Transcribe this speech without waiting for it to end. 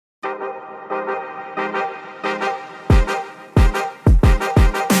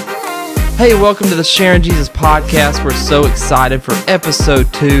Hey, welcome to the Sharing Jesus podcast. We're so excited for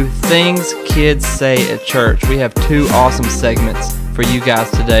episode 2, Things Kids Say at Church. We have 2 awesome segments for you guys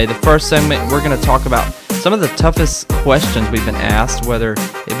today. The first segment, we're going to talk about some of the toughest questions we've been asked, whether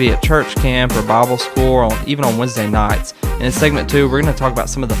it be at church camp or Bible school or even on Wednesday nights. And in segment 2, we're going to talk about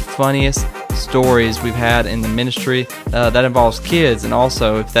some of the funniest stories we've had in the ministry that involves kids, and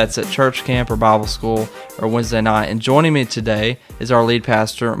also if that's at church camp or Bible school or Wednesday night. And joining me today is our lead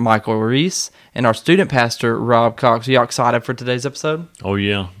pastor, Michael Reese, and our student pastor, Rob Cox. Are y'all excited for today's episode? Oh,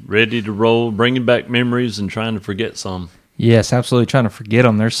 yeah. Ready to roll, bringing back memories and trying to forget some. Yes, absolutely. Trying to forget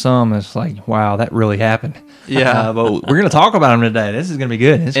them. There's some that's like, wow, that really happened. Yeah. But we're going to talk about them today. This is going to be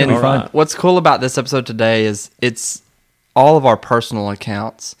good. It's going to be fun. What's cool about this episode today is it's all of our personal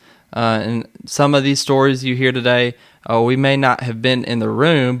accounts. And some of these stories you hear today, we may not have been in the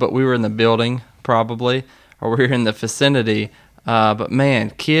room, but we were in the building probably, or we were in the vicinity. But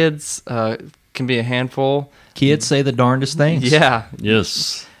man, kids can be a handful. Kids say the darndest things. Yeah.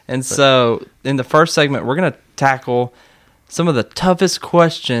 Yes. And so in the first segment, we're going to tackle some of the toughest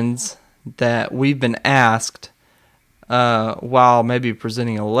questions that we've been asked while maybe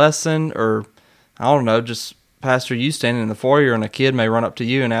presenting a lesson, or I don't know, just Pastor, you standing in the foyer and a kid may run up to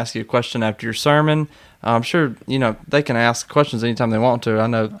you and ask you a question after your sermon. I'm sure, they can ask questions anytime they want to. I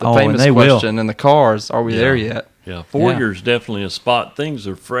know the famous question in the cars, are we there yet? Yeah, foyer's definitely a spot. Things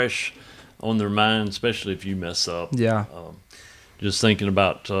are fresh on their mind, especially if you mess up. Yeah. Just thinking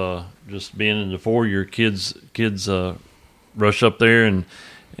about just being in the foyer, kids rush up there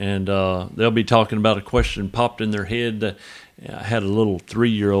and they'll be talking about a question popped in their head. I had a little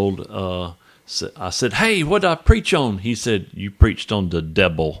 3-year-old. I said, "Hey, what did I preach on?" He said, "You preached on the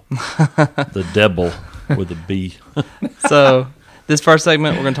devil." The devil with a B. So this first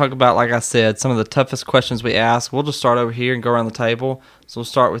segment, we're going to talk about, like I said, some of the toughest questions we ask. We'll just start over here and go around the table. So we'll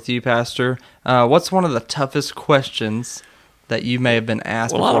start with you, Pastor. What's one of the toughest questions that you may have been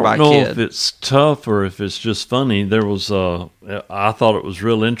asked before by a kid? I don't know if it's tough or if it's just funny. There was, I thought it was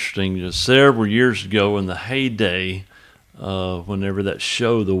real interesting. Just several years ago in the heyday, whenever that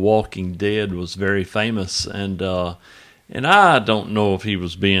show, The Walking Dead, was very famous, and I don't know if he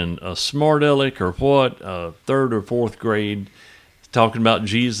was being a smart aleck or what, 3rd or 4th grade, talking about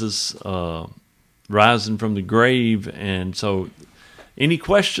Jesus rising from the grave. And so, any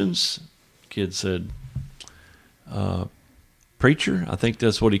questions? Kid said, "Preacher," I think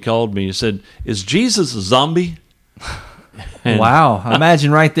that's what he called me. He said, "Is Jesus a zombie?" Wow.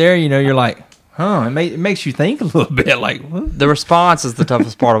 Imagine right there, you're like, it makes you think a little bit, like, what? The response is the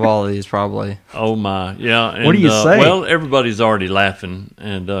toughest part of all of these, probably. Oh, my. Yeah. And, what do you say? Well, everybody's already laughing,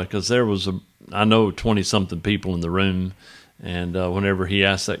 and because there was, I know, 20-something people in the room, and whenever he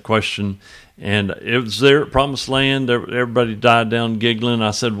asked that question, and it was there at Promised Land, everybody died down giggling.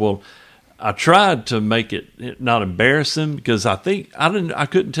 I said, well, I tried to make it not embarrass him, because I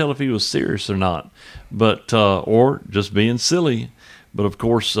couldn't tell if he was serious or not, but or just being silly. But of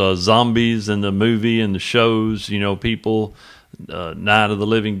course, zombies in the movie and the shows, people, Night of the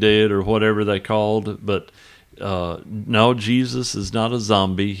Living Dead or whatever they called. But no, Jesus is not a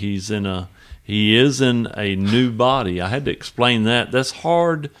zombie. He is in a new body. I had to explain that. That's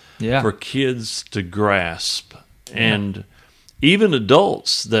hard for kids to grasp, and even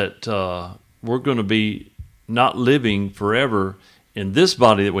adults that we're going to be not living forever in this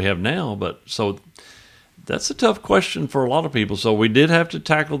body that we have now. But so that's a tough question for a lot of people. So we did have to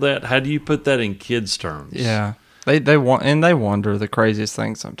tackle that. How do you put that in kids' terms? Yeah, they wonder the craziest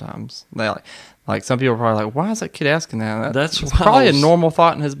things sometimes. They like some people are probably like, why is that kid asking that? That's probably a normal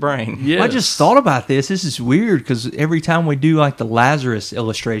thought in his brain. Yes. Well, I just thought about this. This is weird because every time we do like the Lazarus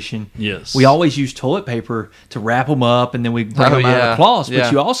illustration, we always use toilet paper to wrap them up, and then we bring them out of the cloths.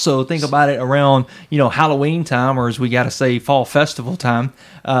 But you also think about it around Halloween time, or as we got to say, fall festival time.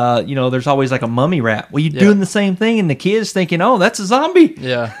 There's always like a mummy wrap. Well, you're doing the same thing, and the kids thinking, "Oh, that's a zombie."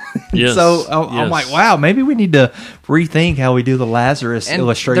 Yeah. Yes. So I'm like, wow, maybe we need to rethink how we do the Lazarus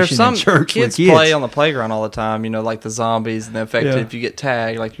illustration in church. Kids play on the playground all the time, like the zombies, and the effect if you get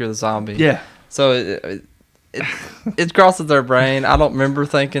tagged, like you're the zombie. Yeah. So it crosses their brain. I don't remember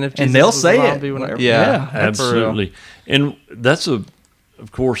thinking if Jesus and they'll was say a zombie it. whenever. Yeah, absolutely. And that's of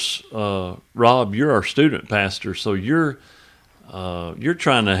course, Rob, you're our student pastor, so you're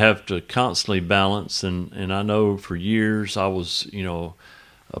trying to have to constantly balance, and I know for years I was,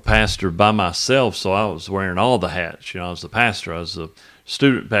 a pastor by myself, so I was wearing all the hats. I was the pastor, I was the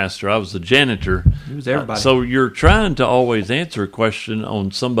student pastor, I was the janitor. He was everybody. So you're trying to always answer a question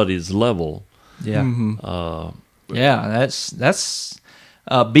on somebody's level. Yeah. Mm-hmm. That's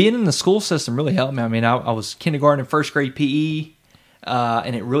being in the school system really helped me. I mean, I was kindergarten and 1st grade PE.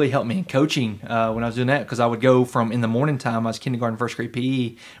 And it really helped me in coaching when I was doing that, because I would go from in the morning time, I was kindergarten, first grade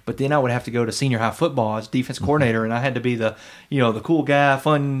PE, but then I would have to go to senior high football as defense coordinator, and I had to be the cool guy,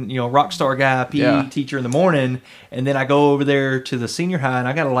 fun, rock star guy, PE teacher in the morning, and then I go over there to the senior high, and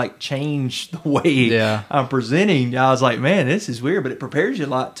I got to change the way I'm presenting. I was like, man, this is weird, but it prepares you a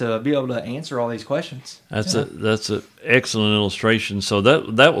lot to be able to answer all these questions. That's an excellent illustration. So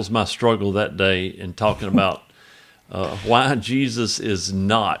that was my struggle that day in talking about why Jesus is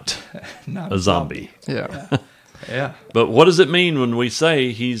not a zombie. Yeah. But what does it mean when we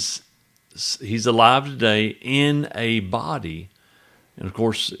say he's alive today in a body? And of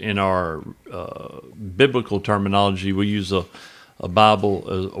course, in our biblical terminology, we use a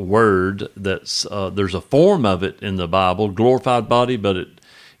Bible, a word that's there's a form of it in the Bible, glorified body, but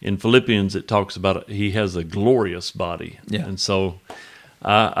in Philippians it talks about he has a glorious body. Yeah. And so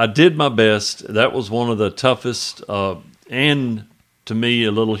I did my best. That was one of the toughest and, to me,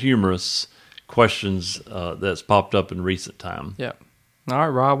 a little humorous questions that's popped up in recent time. Yeah. All right,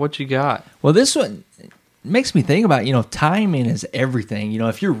 Rob, what you got? Well, this one makes me think about, timing is everything.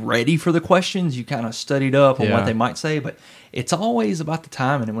 If you're ready for the questions, you kind of studied up on what they might say, but it's always about the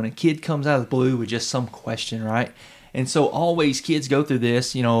timing. And when a kid comes out of the blue with just some question, right? And so always kids go through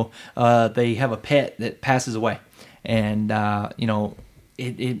this, they have a pet that passes away. And,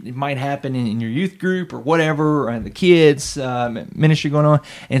 it might happen in your youth group or whatever, or the kids ministry going on.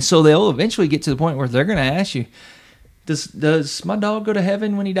 And so they'll eventually get to the point where they're going to ask you, does my dog go to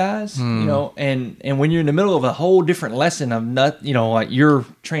heaven when he dies? And when you're in the middle of a whole different lesson of your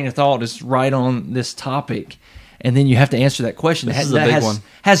train of thought is right on this topic, and then you have to answer that question. This is a big one.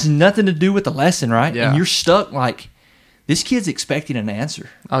 Has nothing to do with the lesson, right? Yeah. And you're stuck this kid's expecting an answer.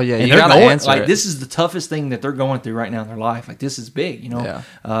 Oh yeah, and you got to answer it. This is the toughest thing that they're going through right now in their life. This is big,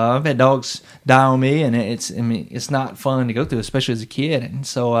 I've had dogs die on me, and it's not fun to go through, especially as a kid. And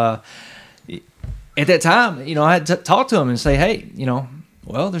so at that time, I had to talk to them and say, hey,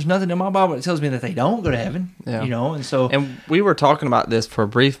 well, there's nothing in my Bible that tells me that they don't go to heaven. Yeah. And we were talking about this for a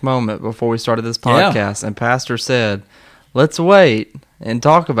brief moment before we started this podcast, and Pastor said, let's wait and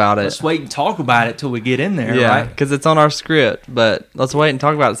talk about it. Let's wait and talk about it till we get in there, right? Because it's on our script, but let's wait and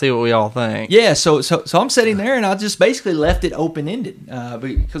talk about it and see what we all think. Yeah, so I'm sitting there, and I just basically left it open-ended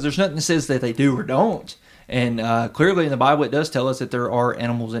because there's nothing that says that they do or don't. And clearly in the Bible, it does tell us that there are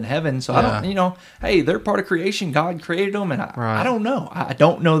animals in heaven. So I don't, hey, they're part of creation. God created them, and I don't know. I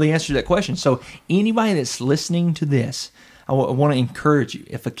don't know the answer to that question. So anybody that's listening to this, I want to encourage you.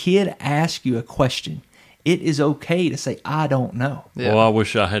 If a kid asks you a question, it is okay to say, I don't know. Yeah. Well, I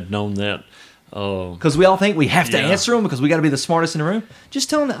wish I had known that. Because we all think we have to answer them because we got to be the smartest in the room. Just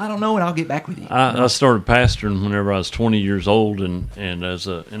tell them that I don't know, and I'll get back with you. I started pastoring whenever I was 20 years old, and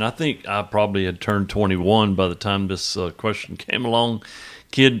I think I probably had turned 21 by the time this question came along.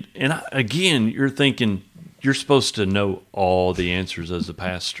 Kid, and again, you're thinking you're supposed to know all the answers as a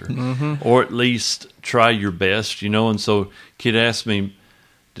pastor, or at least try your best, And so, kid asked me,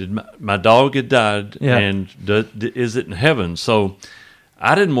 "Did my dog had died, and is it in heaven?" So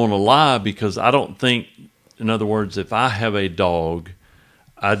I didn't want to lie because I don't think, in other words, if I have a dog,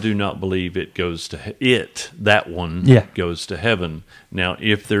 I do not believe it goes to that one goes to heaven. Now,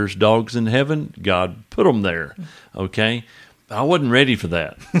 if there's dogs in heaven, God put them there, okay? I wasn't ready for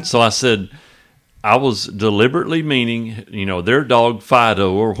that. So I said, I was deliberately meaning, their dog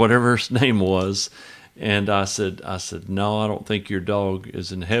Fido or whatever his name was, and I said, no, I don't think your dog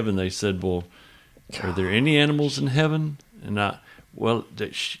is in heaven. They said, well, are there any animals in heaven? And that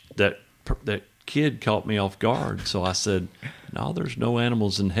kid caught me off guard. So I said, no, there's no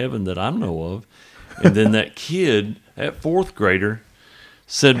animals in heaven that I know of. And then that kid, that fourth grader,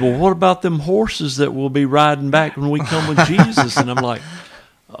 said, well, what about them horses that we'll be riding back when we come with Jesus? And I'm like,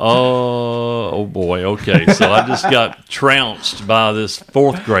 oh boy, okay. So I just got trounced by this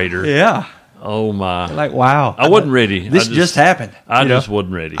fourth grader. Yeah. Oh my! Like, wow! I wasn't ready. This just happened. I just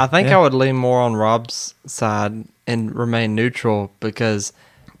wasn't ready. I think I would lean more on Rob's side and remain neutral because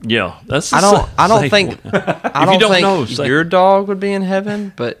that's. I don't think your dog would be in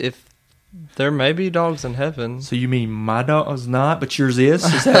heain, but if there may be dogs in heaven. So you mean my dog's not, but yours is?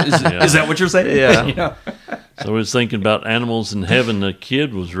 Is that what you're saying? Yeah. So I was thinking about animals in heaven. The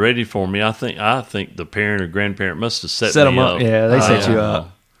kid was ready for me. I think the parent or grandparent must have set me them up. Yeah, they set you up.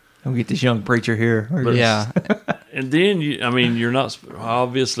 Know. Don't get this young preacher here. And then, you're not,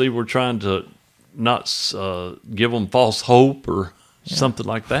 obviously we're trying to not give them false hope or something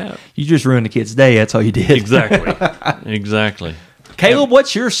like that. You just ruined the kid's day. That's all you did. Exactly. Caleb,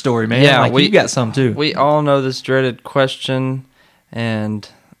 what's your story, man? Yeah, you got some too. We all know this dreaded question, and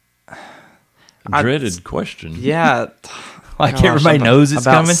dreaded question. Yeah. everybody knows it's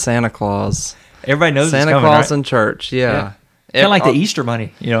about coming. Santa Claus. Everybody knows Santa it's coming, Claus right? in church. Yeah. Kind of like the Easter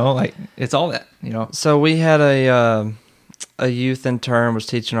bunny, like it's all that, So we had a youth intern was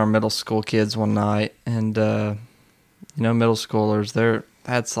teaching our middle school kids one night, and middle schoolers,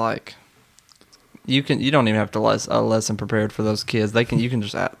 that's like you don't even have to a lesson prepared for those kids. They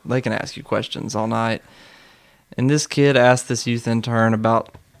can ask you questions all night. And this kid asked this youth intern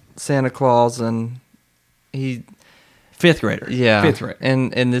about Santa Claus, and he 5th grader. Yeah. 5th grade.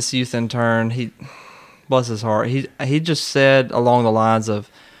 And this youth intern, he bless his heart, he just said along the lines of,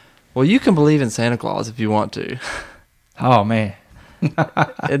 "Well, you can believe in Santa Claus if you want to." Oh man.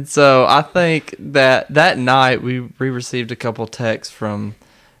 And so I think that night we received a couple texts from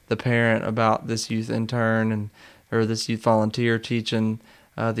the parent about this youth intern or this youth volunteer teaching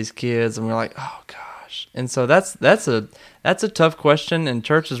these kids, and we're like, oh gosh. And so that's a tough question, and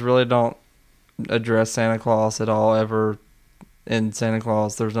churches really don't address Santa Claus at all ever. In Santa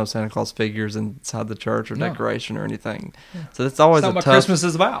Claus, there's no Santa Claus figures inside the church or decoration or anything. Yeah. So that's always what Christmas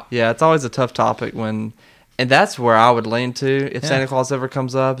is about. Yeah, it's always a tough topic and that's where I would lean to if Santa Claus ever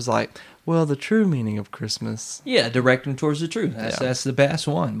comes up. Is like, well, the true meaning of Christmas. Yeah, direct them towards the truth. That's the best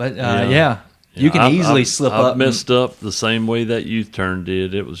one. But you can easily slip up. I've messed up the same way that youth turn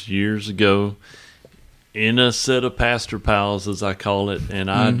did. It was years ago in a set of pastor pals, as I call it,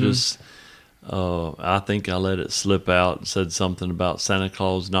 and I just. I think I let it slip out and said something about Santa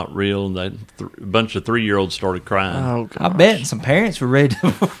Claus not real, and a bunch of 3-year-olds started crying. Oh, gosh. I bet some parents were ready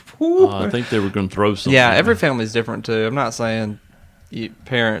to... I think they were going to throw something. Yeah, every family's different too. I'm not saying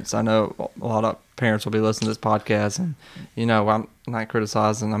parents. I know a lot of parents will be listening to this podcast, and I'm not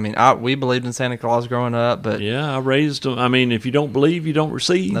criticizing. I mean, we believed in Santa Claus growing up, but I raised them. I mean, if you don't believe, you don't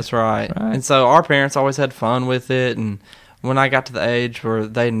receive. That's right. And so our parents always had fun with it, and when I got to the age where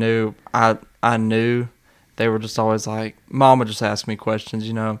they knew I knew, they were just always like, Mom would just ask me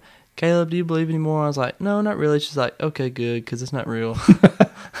questions, Caleb, do you believe anymore? I was like, no, not really. She's like, okay, good, because it's not real. So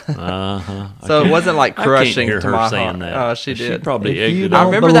it wasn't like crushing to my heart. That. Oh, she did. She probably egged it. I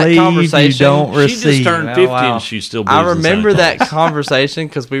remember that conversation. You don't receive. She just turned 50 and she still believes I remember that conversation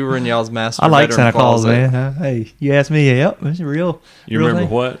because we were in y'all's master bedroom. I like Santa Claus, closet. Man. Hey, you asked me, yep, it's real. You remember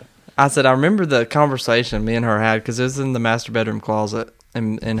what? I said, I remember the conversation me and her had because it was in the master bedroom closet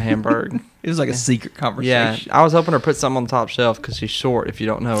in Hamburg. It was like a secret conversation. Yeah, I was hoping to put something on the top shelf because she's short. If you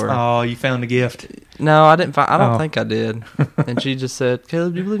don't know her. Oh, you found a gift. No, I didn't. I don't think I did. And she just said,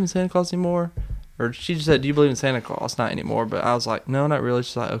 "Caleb, do you believe in Santa Claus anymore?" Or she just said, "Do you believe in Santa Claus?" Not anymore. But I was like, "No, not really."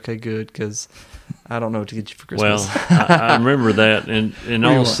 She's like, "Okay, good," because I don't know what to get you for Christmas. Well, I remember that. And in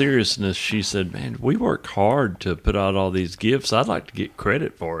all seriousness, she said, "Man, we work hard to put out all these gifts. I'd like to get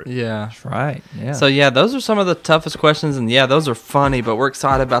credit for it." Yeah, that's right. Yeah. So those are some of the toughest questions, and those are funny. But we're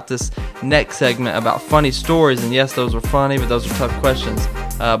excited about this next segment about funny stories. And yes, those are funny, but those are tough questions.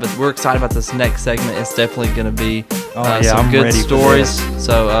 But we're excited about this next segment. It's definitely going to be some good stories.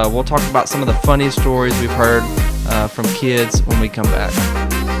 So we'll talk about some of the funny stories we've heard from kids when we come back.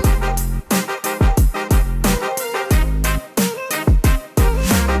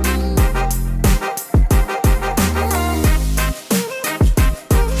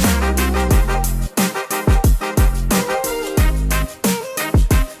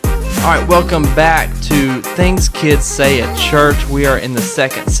 All right, welcome back to Things Kids Say at Church. We are in the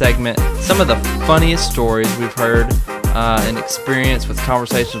second segment. Some of the funniest stories we've heard and experienced with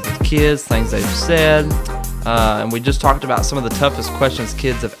conversations with kids, things they've said. And we just talked about some of the toughest questions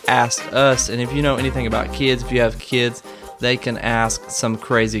kids have asked us. And if you know anything about kids, if you have kids, they can ask some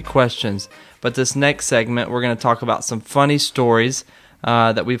crazy questions. But this next segment, we're going to talk about some funny stories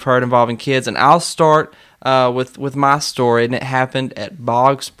that we've heard involving kids. And I'll start with my story, and it happened at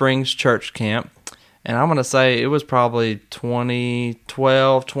Bog Springs Church Camp. And I'm going to say it was probably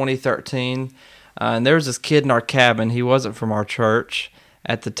 2012, 2013. And there was this kid in our cabin. He wasn't from our church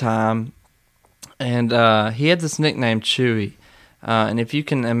at the time. And he had this nickname, Chewy. And if you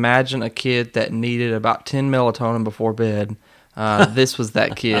can imagine a kid that needed about 10 melatonin before bed, this was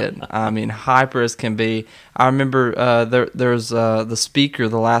that kid. I mean, hyper as can be. I remember there's the speaker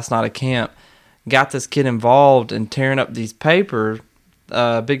the last night of camp got this kid involved in tearing up these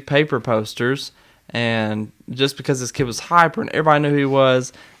big paper posters, and just because this kid was hyper and everybody knew who he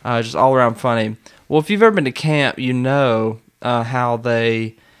was, just all around funny. Well, if you've ever been to camp, you know how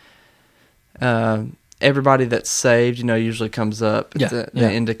they, everybody that's saved, usually comes up at the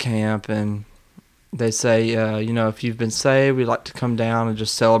end of camp, and they say, if you've been saved, we'd like to come down and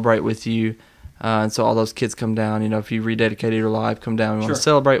just celebrate with you. And so all those kids come down, if you rededicated your life, come down, we want to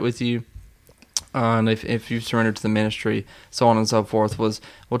celebrate with you. and if you've surrendered to the ministry, so on and so forth, was,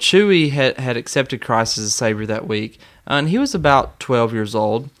 well, Chewy had accepted Christ as a Savior that week, and he was about 12 years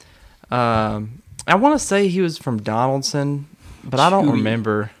old. I want to say he was from Donaldson, but I don't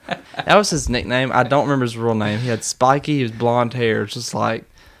remember. That was his nickname. I don't remember his real name. He had spiky, he was blonde hair, just like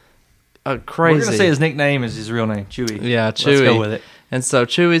crazy. We're going to say his nickname is his real name, Chewy. Yeah, Chewy. Let's go with it. And so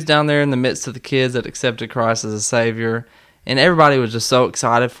Chewy's down there in the midst of the kids that accepted Christ as a Savior, and everybody was just so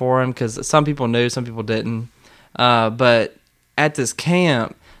excited for him because some people knew, some people didn't. But at this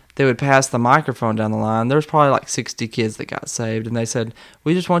camp, they would pass the microphone down the line. There was probably like 60 kids that got saved, and they said,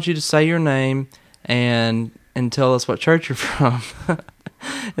 "We just want you to say your name and tell us what church you're from."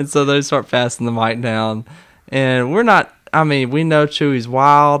 And so they start passing the mic down, and we're not. I mean, we know Chewy's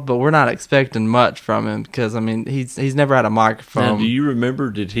wild, but we're not expecting much from him because, I mean, he's never had a microphone. Now, do you remember,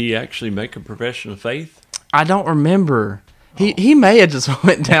 did he actually make a profession of faith? I don't remember. He may have just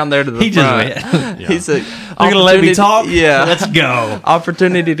went down there to the front. Just went. He said, "You're going to let me talk? Yeah. Let's go."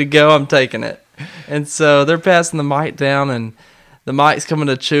 Opportunity to go, I'm taking it. And so they're passing the mic down, and the mic's coming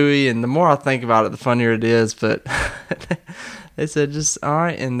to Chewy, and the more I think about it, the funnier it is. But they said, just, all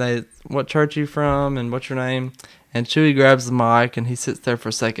right, and what church are you from, and what's your name? And Chewy grabs the mic, and he sits there for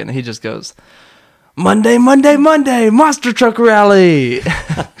a second, and he just goes, "Monday, Monday, Monday, Monster Truck Rally."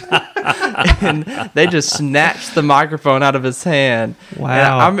 And they just snatched the microphone out of his hand.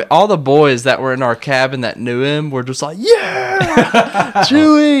 Wow. And all the boys that were in our cabin that knew him were just like, "Yeah,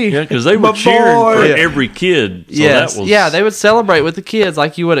 Chewy." Yeah, because they were cheering for every kid. So yes. that was... Yeah, they would celebrate with the kids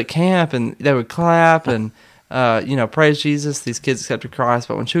like you would at camp, and they would clap and, praise Jesus. These kids accepted Christ.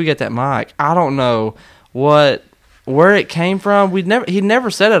 But when Chewy got that mic, I don't know where it came from. He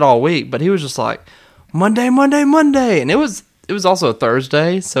never said it all week, but he was just like, "Monday, Monday, Monday," and it was also a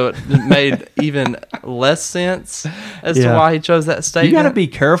Thursday, so it made even less sense as to why he chose that statement. You got to be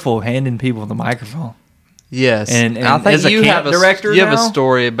careful handing people the microphone. Yes, and I think as you have director, you have a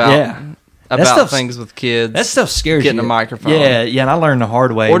story about things with kids. That stuff scares getting you. a microphone. Yeah, and I learned the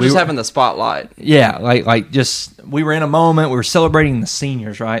hard way. Or just having the spotlight. Yeah, like just we were in a moment. We were celebrating the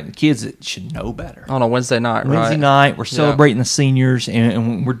seniors, right? The kids that should know better. On a Wednesday night, right? Wednesday night, we're celebrating the seniors,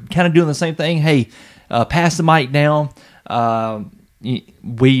 and we're kind of doing the same thing. Hey, pass the mic down.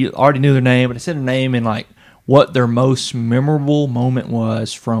 We already knew their name, but I said their name and like what their most memorable moment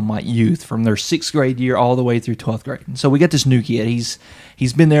was from like youth, from their 6th grade year all the way through 12th grade. And so we got this new kid.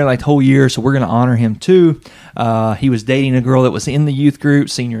 He's been there like the whole year, so we're going to honor him too. He was dating a girl that was in the youth group,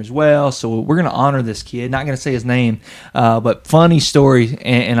 senior as well. So we're going to honor this kid. Not going to say his name, but funny story.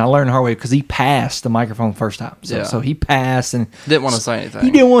 And I learned the hard way because he passed the microphone first time. So he passed and didn't want to say anything.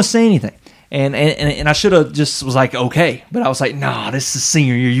 He didn't want to say anything. And I should have just was like, okay, but I was like, nah, this is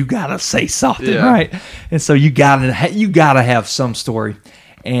senior year. You gotta say something, right? And so you gotta have some story.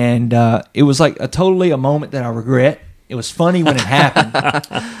 And it was like a moment that I regret. It was funny when it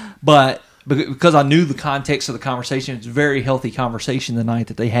happened, but because I knew the context of the conversation, it's a very healthy conversation the night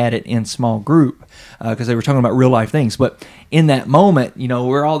that they had it in small group because they were talking about real life things. But in that moment,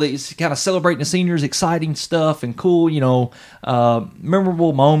 we're all these kind of celebrating the seniors, exciting stuff and cool,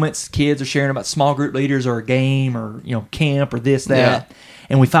 memorable moments. Kids are sharing about small group leaders or a game or, camp or this, that. Yeah.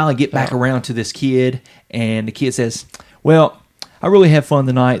 And we finally get back around to this kid, and the kid says, "Well, I really had fun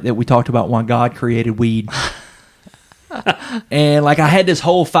tonight that we talked about why God created weed." And like I had this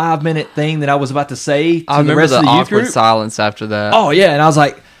whole 5-minute thing that I was about to say to the rest of the youth group. Silence after that. Oh yeah, and I was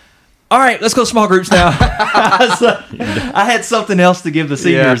like, "All right, let's go small groups now." I had something else to give the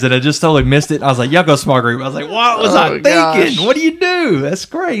seniors, and I just totally missed it. I was like, "Y'all go small group." I was like, "What was I thinking? Gosh. What do you do? That's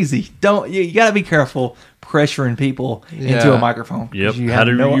crazy." You got to be careful pressuring people into a microphone. Yep. How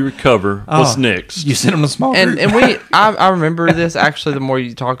do you recover? What's next? You send them to small group. And I remember this actually. The more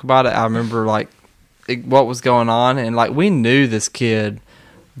you talk about it, I remember like what was going on, and like we knew this kid,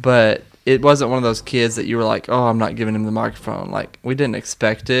 but it wasn't one of those kids that you were like, "Oh, I'm not giving him the microphone." Like we didn't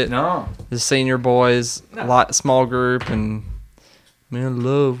expect it. No, the senior boys, small group, and man, I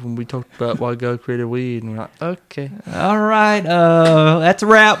love when we talked about why God created weed, and we're like, okay, all right, that's a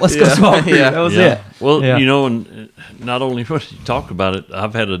wrap. Let's go small group. That was it. Well, and not only when you talk about it,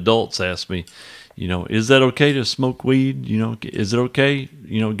 I've had adults ask me, is that okay to smoke weed? Is it okay?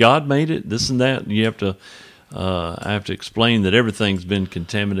 God made it, this and that. And you have to, I have to explain that everything's been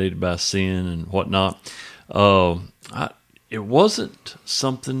contaminated by sin and whatnot. It wasn't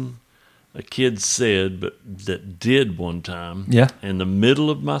something a kid said, but that did one time. Yeah. In the middle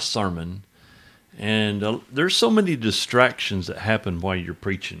of my sermon, and there's so many distractions that happen while you're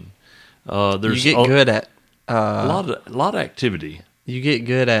preaching. There's you get good at a lot of activity. You get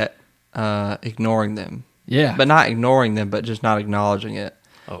good at ignoring them. Yeah. But not ignoring them, but just not acknowledging it.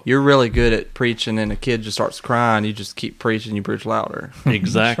 you're really good at preaching, and a kid just starts crying, you just keep preaching, you preach louder.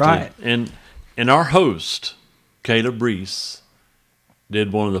 Exactly. Right. And our host, Caleb Reese,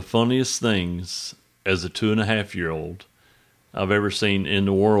 did one of the funniest things as a 2.5-year-old I've ever seen in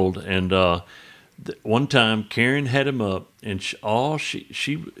the world. And one time, Karen had him up, and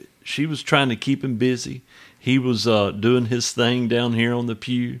she was trying to keep him busy. He was doing his thing down here on the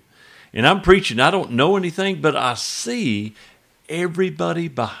pew, and I'm preaching. I don't know anything, but I see everybody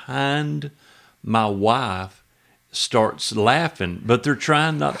behind my wife starts laughing, but they're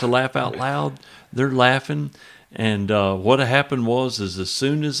trying not to laugh out loud. They're laughing, and what happened was as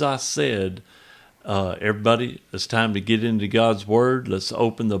soon as I said, everybody, it's time to get into God's Word. Let's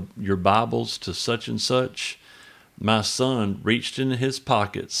open your Bibles to such and such. My son reached into his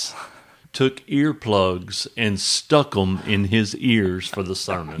pockets, took earplugs, and stuck them in his ears for the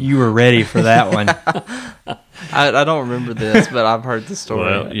sermon. You were ready for that one. I don't remember this, but I've heard the story.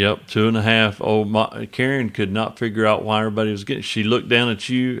 Well, yep, 2.5. Karen could not figure out why everybody was getting. She looked down at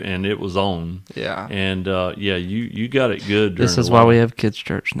you, and it was on. Yeah, and you got it good. This is why we have kids'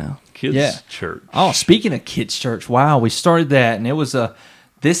 church now. Kids' church. Oh, speaking of kids' church, wow, we started that, and it was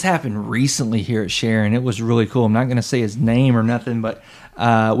this happened recently here at Sharon. It was really cool. I'm not going to say his name or nothing, but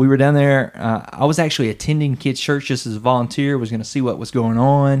we were down there. I was actually attending kids' church just as a volunteer. Was going to see what was going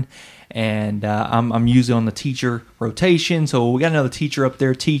on, and I'm usually on the teacher rotation. So we got another teacher up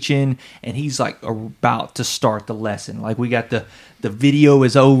there teaching, and he's like about to start the lesson. Like we got the video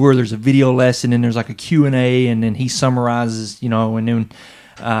is over. There's a video lesson, and there's like a Q&A, and then he summarizes, and then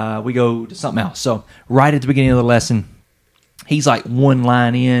we go to something else. So right at the beginning of the lesson, he's like one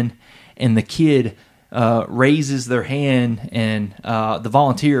line in, and the kid raises their hand, and the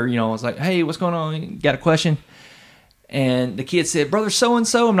volunteer, was like, "Hey, what's going on? You got a question?" And the kid said, "Brother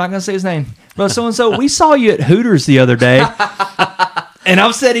so-and-so," I'm not going to say his name, "Brother so-and-so, we saw you at Hooters the other day." And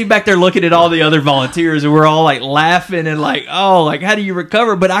I'm sitting back there looking at all the other volunteers, and we're all like laughing and like, oh, like, how do you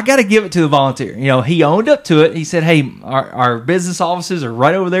recover? But I got to give it to the volunteer. He owned up to it. He said, "Hey, our business offices are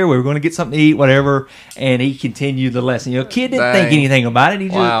right over there. We were going to get something to eat, whatever." And he continued the lesson. Kid didn't think anything about it. He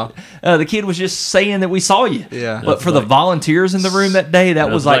just, the kid was just saying that we saw you. Yeah. But for the volunteers in the room that day,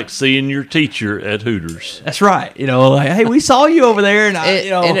 that was like seeing your teacher at Hooters. That's right. Like, hey, we saw you over there, and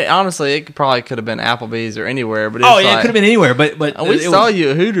honestly, it probably could have been Applebee's or anywhere. But it could have been anywhere. But we saw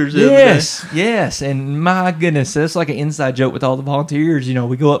you at Hooters. Yes, and my goodness, that's like an inside joke with all the volunteers.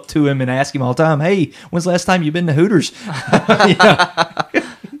 We go up to him and ask him all the time, "Hey, when's the last time you've been to Hooters?"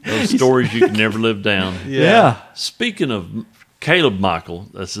 Those stories you can never live down. Yeah. Speaking of Caleb Michael,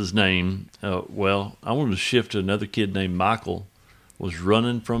 that's his name. I wanted to shift to another kid named Michael. Was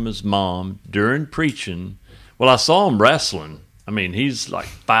running from his mom during preaching. Well, I saw him wrestling. I mean, he's like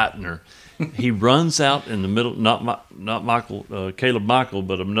fighting her. He runs out in the middle, not Michael, Caleb Michael,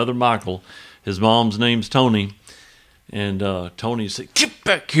 but another Michael. His mom's name's Tony. And Tony said, "Get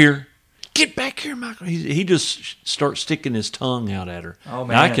back here. Get back here, Michael." He just starts sticking his tongue out at her. Oh,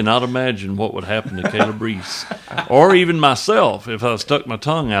 man. Now, I cannot imagine what would happen to Caleb Reese. Or even myself if I stuck my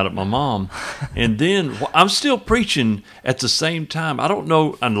tongue out at my mom. And then I'm still preaching at the same time. I don't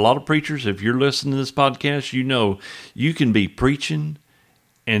know, and a lot of preachers, if you're listening to this podcast, you can be preaching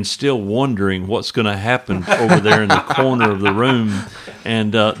and still wondering what's going to happen over there in the corner of the room.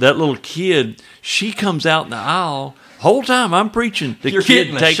 And that little kid, she comes out in the aisle. Whole time I'm preaching, the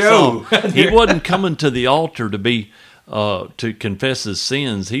kid takes off. He wasn't coming to the altar to be to confess his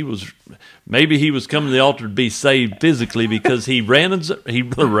sins. He was coming to the altar to be saved physically, because he runs up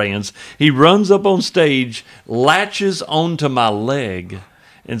on stage, latches onto my leg,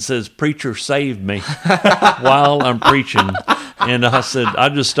 and says, "Preacher, save me," while I'm preaching. And I said, I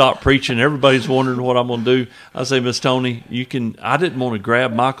just stopped preaching. Everybody's wondering what I'm going to do. I say, "Miss Tony, you can." I didn't want to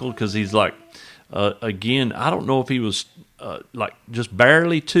grab Michael because he's like, again, I don't know if he was like just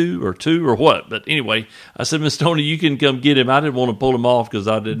barely two or what. But anyway, I said, "Miss Tony, you can come get him." I didn't want to pull him off because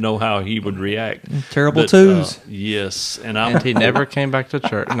I didn't know how he would react. Terrible twos. Yes. And he never came back to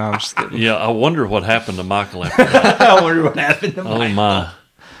church. No, I'm just kidding. Yeah, I wonder what happened to Michael after that. I wonder what happened to Michael. Oh, my.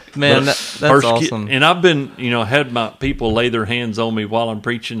 Man, that's awesome. And I've been, had my people lay their hands on me while I'm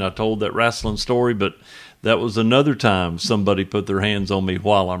preaching. I told that wrestling story, but that was another time somebody put their hands on me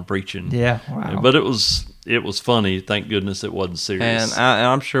while I'm preaching. Yeah, wow. But it was funny. Thank goodness it wasn't serious. And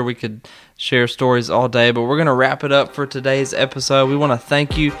I'm sure we could share stories all day, but we're going to wrap it up for today's episode. We want to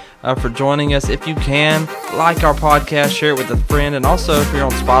thank you for joining us. If you can, like our podcast, share it with a friend, and also if you're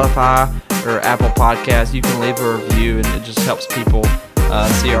on Spotify or Apple Podcasts, you can leave a review, and it just helps people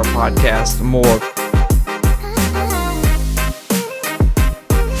see our podcast more.